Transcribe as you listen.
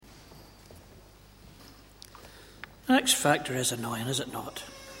X Factor is annoying, is it not?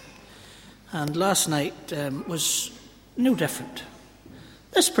 And last night was no different.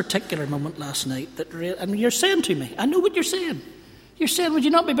 This particular moment last night, and you're saying to me, I know what you're saying. You're saying, would you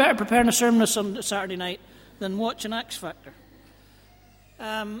not be better preparing a sermon on Saturday night than watching X Factor?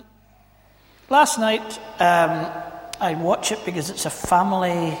 Last night, I watch it because it's a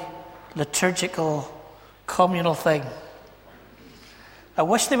family, liturgical, communal thing. I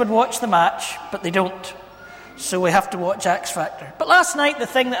wish they would watch the match, but they don't. So we have to watch X Factor. But last night, the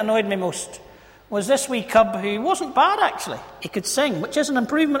thing that annoyed me most was this wee cub who wasn't bad, actually. He could sing, which is an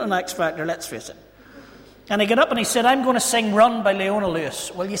improvement on X Factor, let's face it. And he got up and he said, I'm going to sing Run by Leona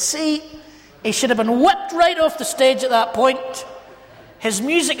Lewis. Well, you see, he should have been whipped right off the stage at that point. His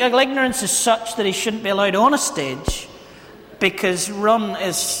musical ignorance is such that he shouldn't be allowed on a stage, because Run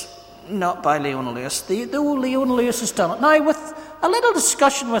is not by Leona Lewis, though Leona Lewis has done it. Now, with a little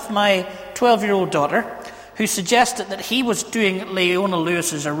discussion with my 12-year-old daughter, who suggested that he was doing Leona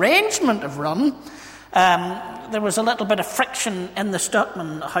Lewis's arrangement of Run, there was a little bit of friction in the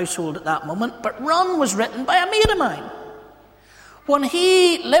Stockman household at that moment, but Run was written by a mate of mine. When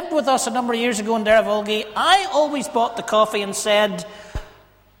he lived with us a number of years ago in Derryvolgie, I always bought the coffee and said,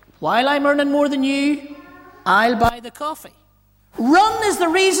 while I'm earning more than you, I'll buy the coffee. Run is the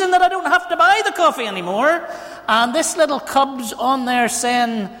reason that I don't have to buy the coffee anymore. And this little cub's on there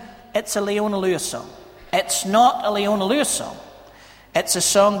saying it's a Leona Lewis song. It's not a Leona Lewis song. It's a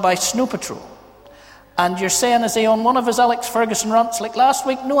song by Snow Patrol. And you're saying, is he on one of his Alex Ferguson rants like last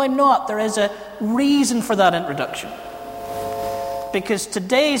week? No, I'm not. There is a reason for that introduction. Because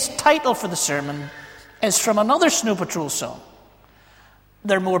today's title for the sermon is from another Snow Patrol song.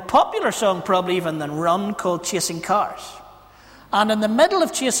 Their more popular song, probably even than Run, called Chasing Cars. And in the middle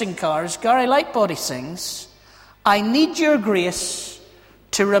of Chasing Cars, Gary Lightbody sings, I need your grace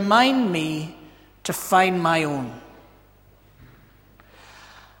to remind me to find my own.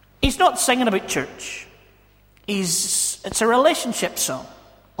 He's not singing about church. It's a relationship song.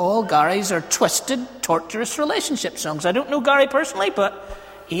 All Garys are twisted, torturous relationship songs. I don't know Gary personally, but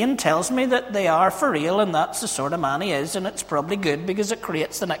Ian tells me that they are for real, and that's the sort of man he is, and it's probably good because it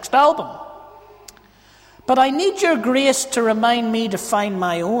creates the next album. But I need your grace to remind me to find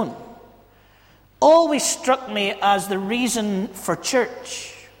my own. Always struck me as the reason for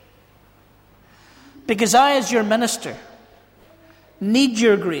church. Because I, as your minister, need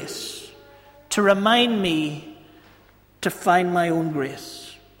your grace to remind me to find my own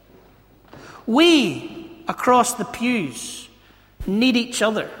grace. We, across the pews, need each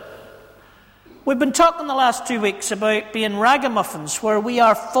other. We've been talking the last 2 weeks about being ragamuffins, where we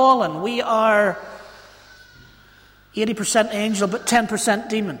are fallen. We are 80% angel, but 10%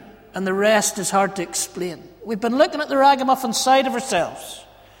 demon, and the rest is hard to explain. We've been looking at the ragamuffin side of ourselves.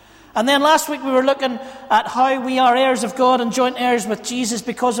 And then last week we were looking at how we are heirs of God and joint heirs with Jesus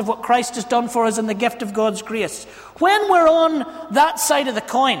because of what Christ has done for us in the gift of God's grace. When we're on that side of the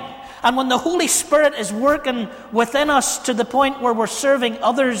coin, and when the Holy Spirit is working within us to the point where we're serving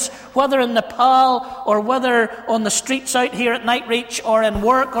others, whether in Nepal or whether on the streets out here at Nightreach or in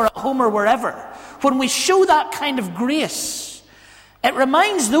work or at home or wherever, when we show that kind of grace, it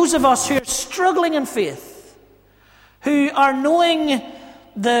reminds those of us who are struggling in faith, who are knowing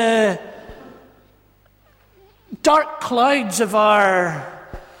the dark clouds of our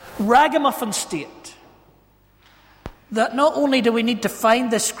ragamuffin state, that not only do we need to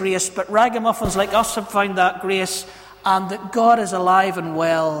find this grace, but ragamuffins like us have found that grace, and that God is alive and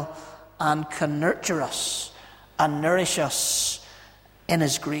well and can nurture us and nourish us in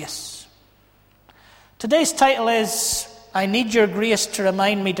his grace. Today's title is, I need your grace to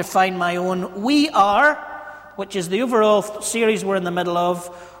remind me to find my own. We are, which is the overall series we're in the middle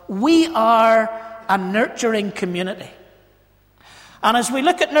of, we are a nurturing community. And as we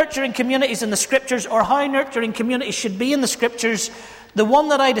look at nurturing communities in the Scriptures, or how nurturing communities should be in the Scriptures, the one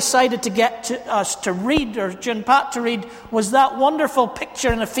that I decided to get to us to read, or June Pat to read, was that wonderful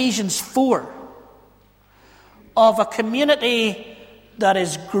picture in Ephesians 4 of a community that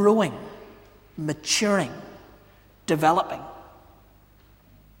is growing, maturing, developing.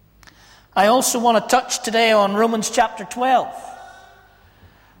 I also want to touch today on Romans chapter 12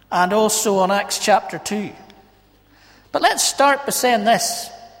 and also on Acts chapter 2. But let's start by saying this.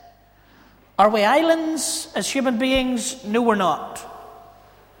 Are we islands as human beings? No, we're not.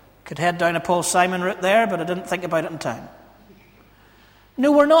 Could head down a Paul Simon route there, but I didn't think about it in time.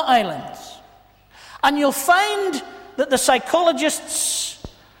 No, we're not islands. And you'll find that the psychologists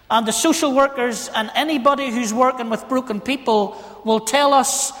and the social workers and anybody who's working with broken people will tell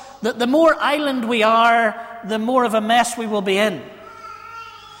us that the more island we are, the more of a mess we will be in.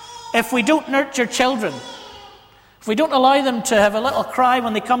 If we don't nurture children, if we don't allow them to have a little cry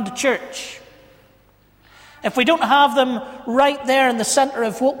when they come to church, if we don't have them right there in the center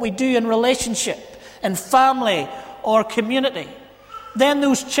of what we do in relationship, in family or community, then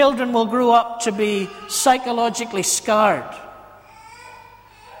those children will grow up to be psychologically scarred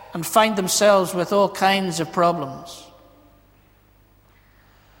and find themselves with all kinds of problems.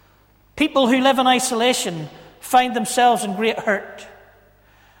 People who live in isolation find themselves in great hurt.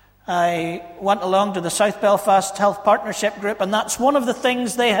 I went along to the South Belfast Health Partnership Group, and that's one of the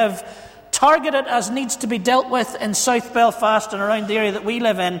things they have targeted as needs to be dealt with in South Belfast and around the area that we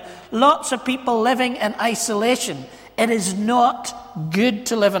live in. Lots of people living in isolation. It is not good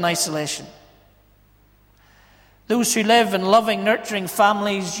to live in isolation. Those who live in loving, nurturing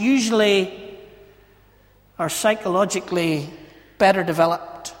families usually are psychologically better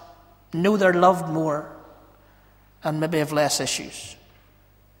developed, know they're loved more, and maybe have less issues.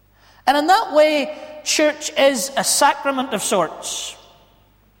 And in that way, church is a sacrament of sorts.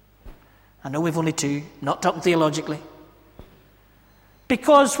 I know we've only two, not talking theologically.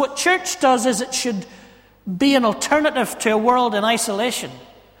 Because what church does is it should be an alternative to a world in isolation.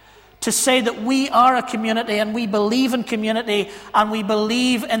 To say that we are a community and we believe in community and we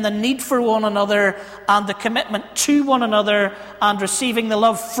believe in the need for one another and the commitment to one another and receiving the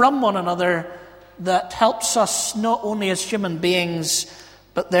love from one another that helps us not only as human beings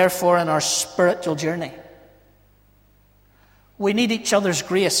but therefore in our spiritual journey. We need each other's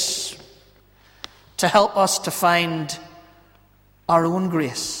grace to help us to find our own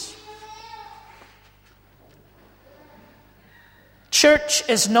grace. Church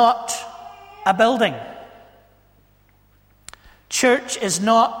is not a building. Church is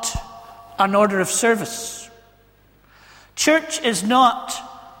not an order of service. Church is not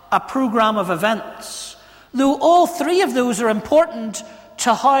a program of events, though all three of those are important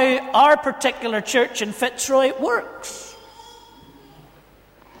to how our particular church in Fitzroy works.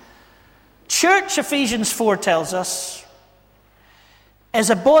 Church, Ephesians 4 tells us, is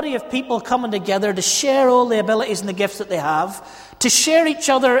a body of people coming together to share all the abilities and the gifts that they have, to share each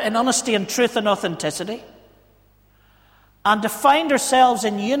other in honesty and truth and authenticity, and to find ourselves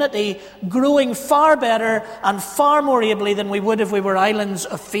in unity, growing far better and far more ably than we would if we were islands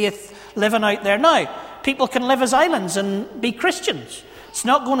of faith living out there. Now, people can live as islands and be Christians. It's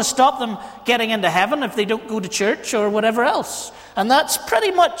not going to stop them getting into heaven if they don't go to church or whatever else. And that's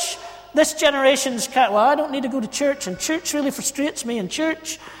pretty much this generation's well, I don't need to go to church, and church really frustrates me, and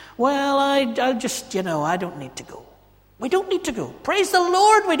church, well, I just, I don't need to go. We don't need to go. Praise the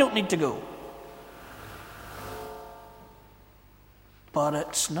Lord, we don't need to go. But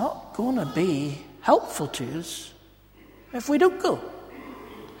it's not going to be helpful to us if we don't go.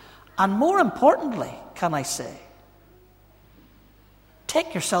 And more importantly, can I say,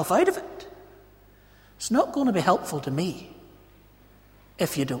 take yourself out of it. It's not going to be helpful to me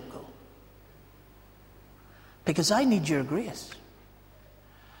if you don't go. Because I need your grace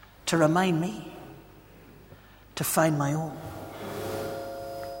to remind me to find my own.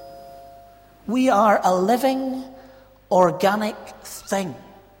 We are a living, organic thing,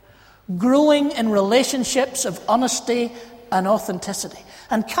 growing in relationships of honesty and authenticity.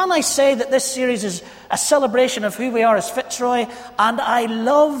 And can I say that this series is a celebration of who we are as Fitzroy, and I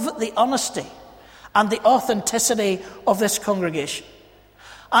love the honesty and the authenticity of this congregation.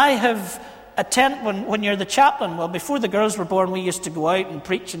 I have when you're the chaplain, well, before the girls were born, we used to go out and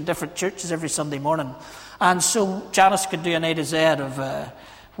preach in different churches every Sunday morning. And so Janice could do an A to Z of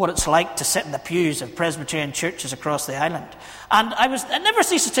what it's like to sit in the pews of Presbyterian churches across the island. And it never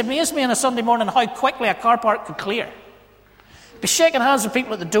ceases to amaze me on a Sunday morning how quickly a car park could clear. Be shaking hands with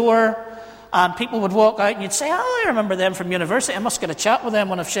people at the door, and people would walk out and you'd say, I remember them from university. I must get a chat with them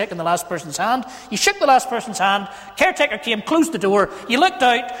when I've shaken the last person's hand. You shook the last person's hand, caretaker came, closed the door, you looked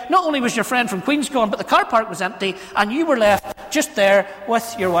out, not only was your friend from Queen's gone, but the car park was empty, and you were left just there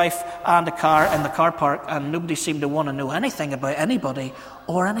with your wife and a car in the car park, and nobody seemed to want to know anything about anybody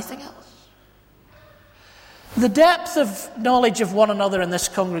or anything else. The depth of knowledge of one another in this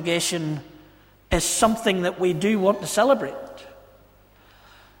congregation is something that we do want to celebrate.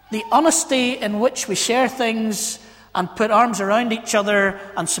 The honesty in which we share things and put arms around each other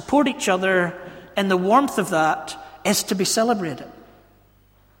and support each other in the warmth of that is to be celebrated.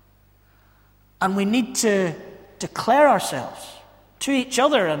 And we need to declare ourselves to each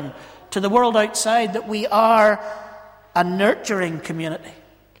other and to the world outside that we are a nurturing community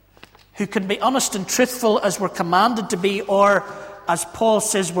who can be honest and truthful as we're commanded to be, or as Paul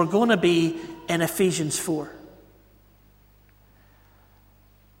says we're going to be in Ephesians 4.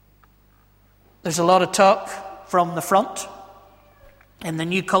 There's a lot of talk from the front in the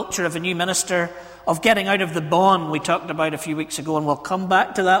new culture of a new minister of getting out of the bond we talked about a few weeks ago, and we'll come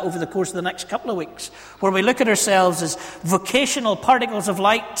back to that over the course of the next couple of weeks, where we look at ourselves as vocational particles of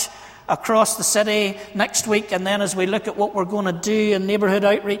light across the city next week, and then as we look at what we're going to do in neighbourhood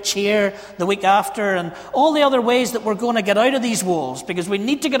outreach here the week after, and all the other ways that we're going to get out of these walls, because we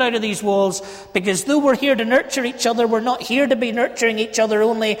need to get out of these walls, because though we're here to nurture each other, we're not here to be nurturing each other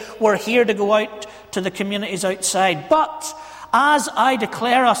only, we're here to go out to the communities outside. But as I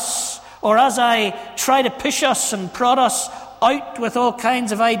declare us, or as I try to push us and prod us out with all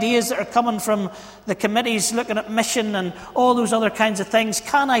kinds of ideas that are coming from the committees looking at mission and all those other kinds of things,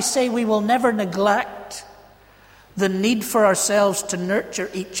 can I say we will never neglect the need for ourselves to nurture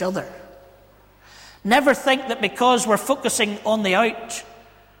each other? Never think that because we're focusing on the out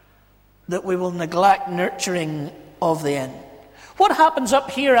that we will neglect nurturing of the in. What happens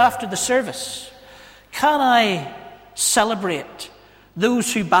up here after the service? Can I celebrate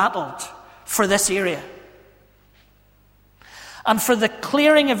those who battled for this area, and for the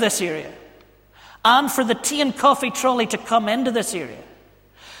clearing of this area, and for the tea and coffee trolley to come into this area?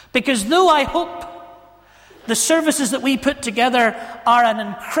 Because though I hope the services that we put together are an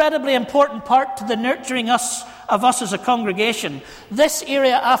incredibly important part to the nurturing of us as a congregation, this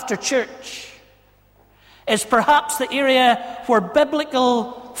area after church is perhaps the area where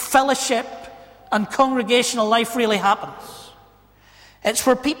biblical fellowship and congregational life really happens. It's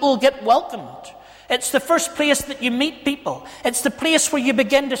where people get welcomed. It's the first place that you meet people. It's the place where you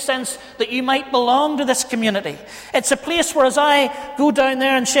begin to sense that you might belong to this community. It's a place where as I go down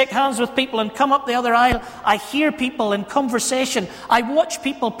there and shake hands with people and come up the other aisle, I hear people in conversation. I watch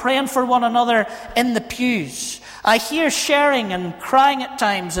people praying for one another in the pews. I hear sharing and crying at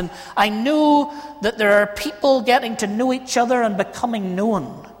times, and I know that there are people getting to know each other and becoming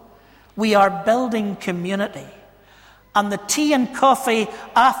known. We are building community. And the tea and coffee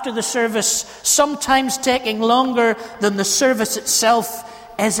after the service, sometimes taking longer than the service itself,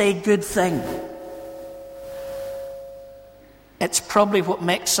 is a good thing. It's probably what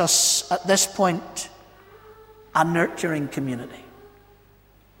makes us, at this point, a nurturing community.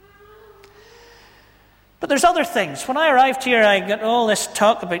 But there's other things. When I arrived here, I got all this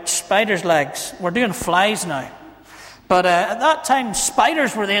talk about spiders' legs. We're doing flies now. But at that time,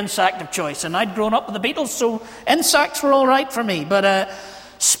 spiders were the insect of choice, and I'd grown up with the beetles, so insects were all right for me. But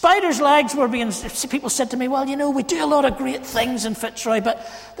spiders' legs were being... People said to me, well, you know, we do a lot of great things in Fitzroy, but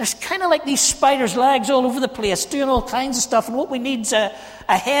there's kind of like these spiders' legs all over the place, doing all kinds of stuff, and what we need's a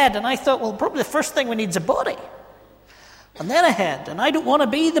head. And I thought, well, probably the first thing we need is a body, and then a head. And I don't want to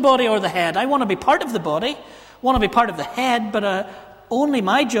be the body or the head. I want to be part of the body, want to be part of the head, but only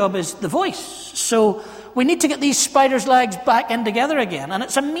my job is the voice. So we need to get these spiders' legs back in together again. And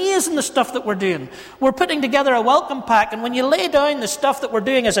it's amazing the stuff that we're doing. We're putting together a welcome pack, and when you lay down the stuff that we're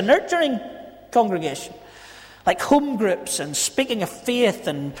doing as a nurturing congregation, like home groups and speaking of faith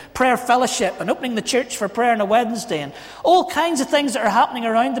and prayer fellowship and opening the church for prayer on a Wednesday and all kinds of things that are happening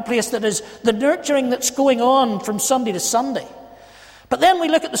around the place, that is the nurturing that's going on from Sunday to Sunday. But then we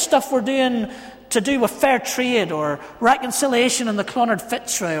look at the stuff we're doing to do with fair trade or reconciliation in the Clonard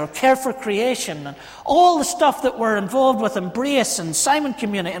Fitzroy or care for creation, and all the stuff that we're involved with, Embrace and Simon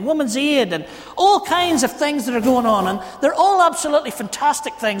Community and Women's Aid and all kinds of things that are going on. And they're all absolutely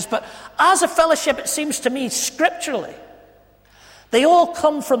fantastic things, but as a fellowship, it seems to me, scripturally, they all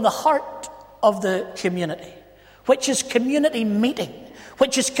come from the heart of the community, which is community meeting,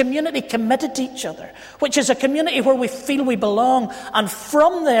 which is community committed to each other, which is a community where we feel we belong. And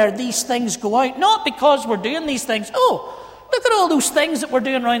from there, these things go out, not because we're doing these things. Oh, look at all those things that we're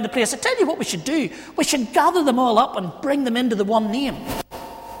doing around the place. I tell you what we should do. We should gather them all up and bring them into the one name.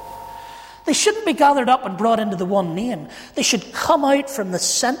 They shouldn't be gathered up and brought into the one name. They should come out from the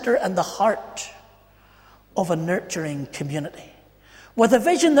centre and the heart of a nurturing community, with a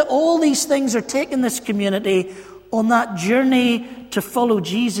vision that all these things are taking this community on that journey to follow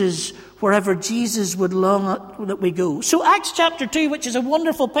Jesus wherever Jesus would long that we go. So Acts chapter 2, which is a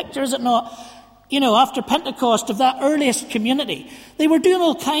wonderful picture, is it not? You know, after Pentecost, of that earliest community, they were doing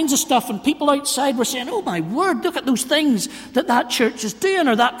all kinds of stuff, and people outside were saying, oh my word, look at those things that church is doing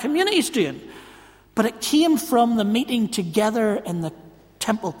or that community is doing. But it came from the meeting together in the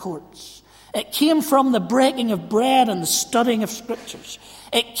temple courts. It came from the breaking of bread and the studying of scriptures.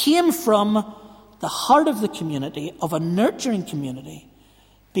 It came from the heart of the community, of a nurturing community,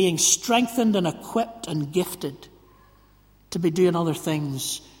 being strengthened and equipped and gifted to be doing other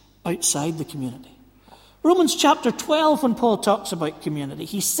things outside the community. Romans chapter 12, when Paul talks about community,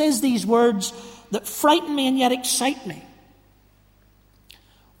 he says these words that frighten me and yet excite me.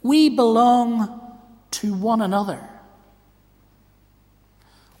 We belong to one another.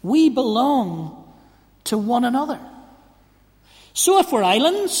 We belong to one another. So if we're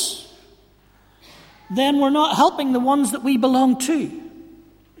islands, then we're not helping the ones that we belong to.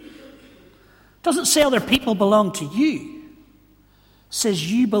 It doesn't say other people belong to you. It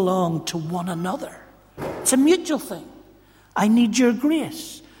says you belong to one another. It's a mutual thing. I need your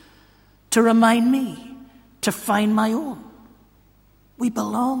grace to remind me to find my own. We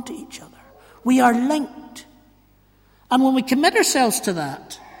belong to each other. We are linked. And when we commit ourselves to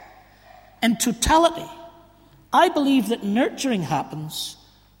that, in totality, I believe that nurturing happens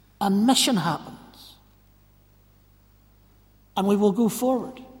and mission happens. And we will go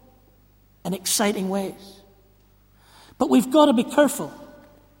forward in exciting ways. But we've got to be careful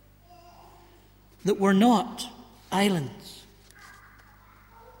that we're not islands.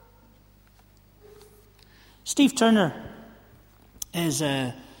 Steve Turner is,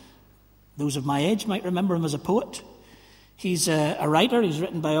 those of my age might remember him as a poet. He's a writer. He's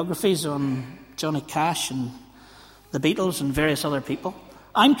written biographies on Johnny Cash and the Beatles and various other people.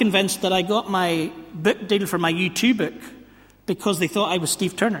 I'm convinced that I got my book deal for my U2 book because they thought I was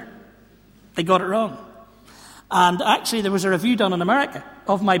Steve Turner. They got it wrong. And actually there was a review done in America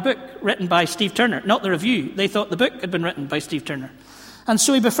of my book written by Steve Turner. Not the review. They thought the book had been written by Steve Turner. And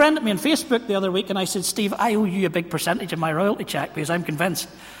so he befriended me on Facebook the other week, and I said, Steve, I owe you a big percentage of my royalty check because I'm convinced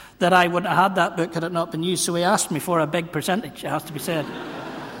that I wouldn't have had that book had it not been used. So he asked me for a big percentage, it has to be said.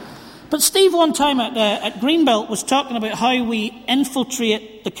 But Steve one time at Greenbelt was talking about how we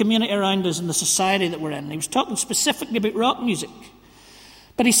infiltrate the community around us and the society that we're in. He was talking specifically about rock music.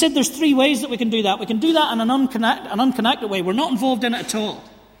 But he said there's 3 ways that we can do that. We can do that in an unconnected way. We're not involved in it at all.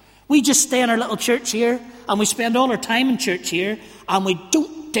 We just stay in our little church here, and we spend all our time in church here, and we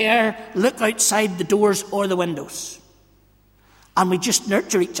don't dare look outside the doors or the windows. And we just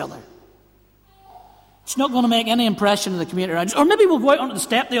nurture each other. It's not going to make any impression in the community around us. Or maybe we'll go out onto the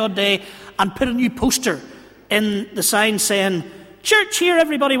step the odd day and put a new poster in the sign saying, church here,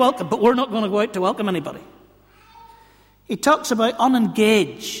 everybody welcome. But we're not going to go out to welcome anybody. He talks about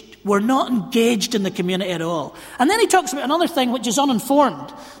unengaged. We're not engaged in the community at all. And then he talks about another thing which is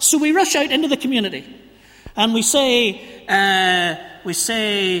uninformed. So we rush out into the community and we say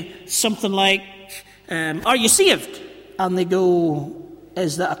something like, are you saved? And they go,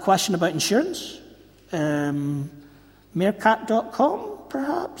 is that a question about insurance? Meerkat.com,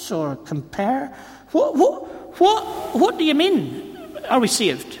 perhaps, or Compare. What do you mean? Are we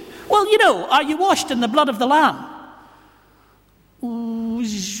saved? Well, are you washed in the blood of the Lamb?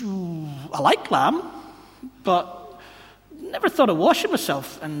 I like lamb, but never thought of washing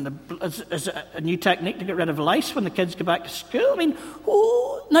myself as a new technique to get rid of lice when the kids go back to school.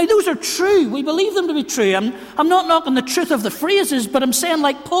 Now those are true. We believe them to be true. I'm not knocking the truth of the phrases, but I'm saying,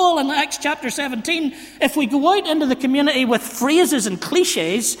 like Paul in Acts chapter 17, if we go out into the community with phrases and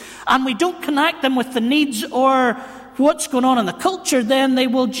cliches and we don't connect them with the needs or what's going on in the culture, then they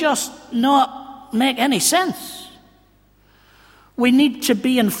will just not make any sense. We need to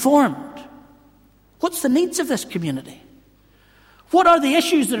be informed. What's the needs of this community? What are the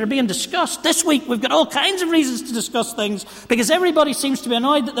issues that are being discussed? This week we've got all kinds of reasons to discuss things because everybody seems to be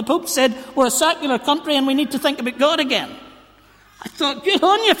annoyed that the Pope said we're a secular country and we need to think about God again. I thought, good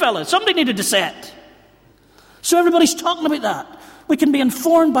on you fellas, somebody needed to say it. So everybody's talking about that. We can be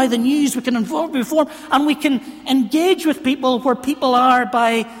informed by the news, we can be informed, and we can engage with people where people are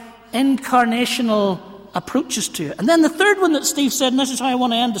by incarnational approaches to it. And then the third one that Steve said, and this is how I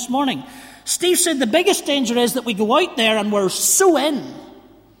want to end this morning, Steve said the biggest danger is that we go out there and we're so in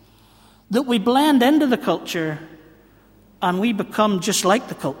that we blend into the culture and we become just like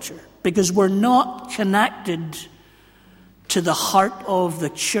the culture because we're not connected to the heart of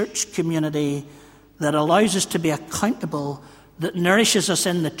the church community that allows us to be accountable, that nourishes us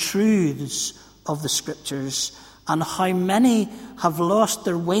in the truths of the Scriptures. And how many have lost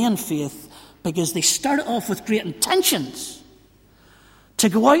their way in faith because they started off with great intentions to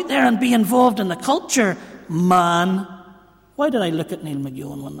go out there and be involved in the culture. Man, why did I look at Neil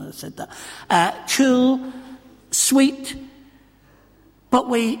McGowan when I said that? Cool, sweet, but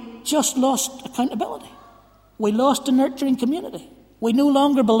we just lost accountability. We lost a nurturing community. We no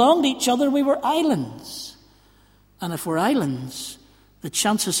longer belonged to each other. We were islands. And if we're islands, the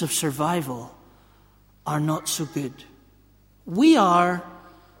chances of survival are not so good. We are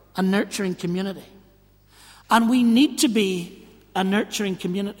a nurturing community. And we need to be a nurturing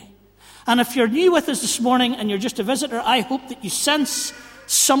community. And if you're new with us this morning and you're just a visitor, I hope that you sense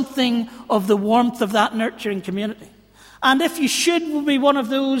something of the warmth of that nurturing community. And if you should be one of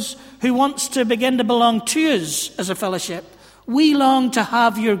those who wants to begin to belong to us as a fellowship, we long to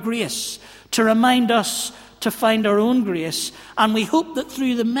have your grace to remind us to find our own grace. And we hope that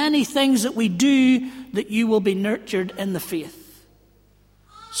through the many things that we do, that you will be nurtured in the faith,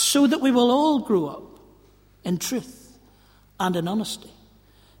 so that we will all grow up in truth and in honesty,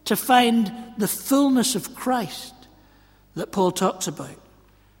 to find the fullness of Christ that Paul talks about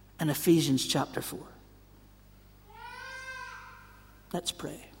in Ephesians chapter 4. Let's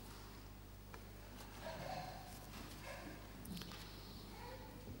pray.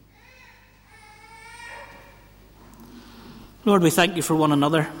 Lord, we thank you for one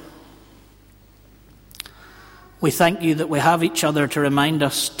another. We thank you that we have each other to remind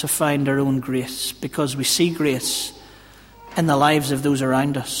us to find our own grace, because we see grace in the lives of those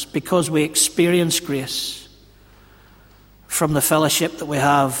around us, because we experience grace from the fellowship that we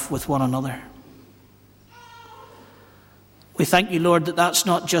have with one another. We thank you, Lord, that that's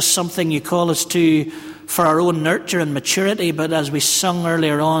not just something you call us to for our own nurture and maturity, but as we sung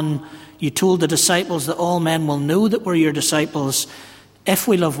earlier on, you told the disciples that all men will know that we're your disciples if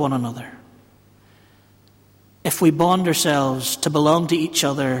we love one another, if we bond ourselves to belong to each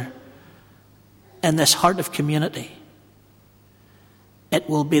other in this heart of community. It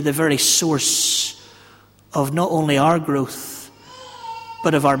will be the very source of not only our growth,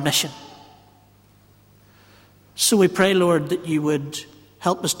 but of our mission. So we pray, Lord, that you would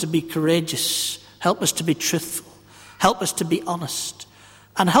help us to be courageous, help us to be truthful, help us to be honest,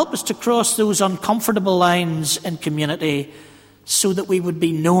 and help us to cross those uncomfortable lines in community so that we would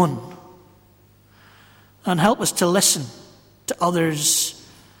be known. And help us to listen to others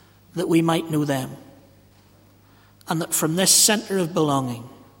that we might know them. And that from this centre of belonging,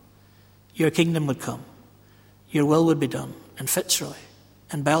 your kingdom would come, your will would be done in Fitzroy,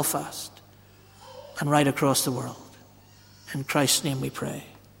 in Belfast, and right across the world. In Christ's name we pray.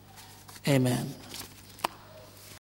 Amen.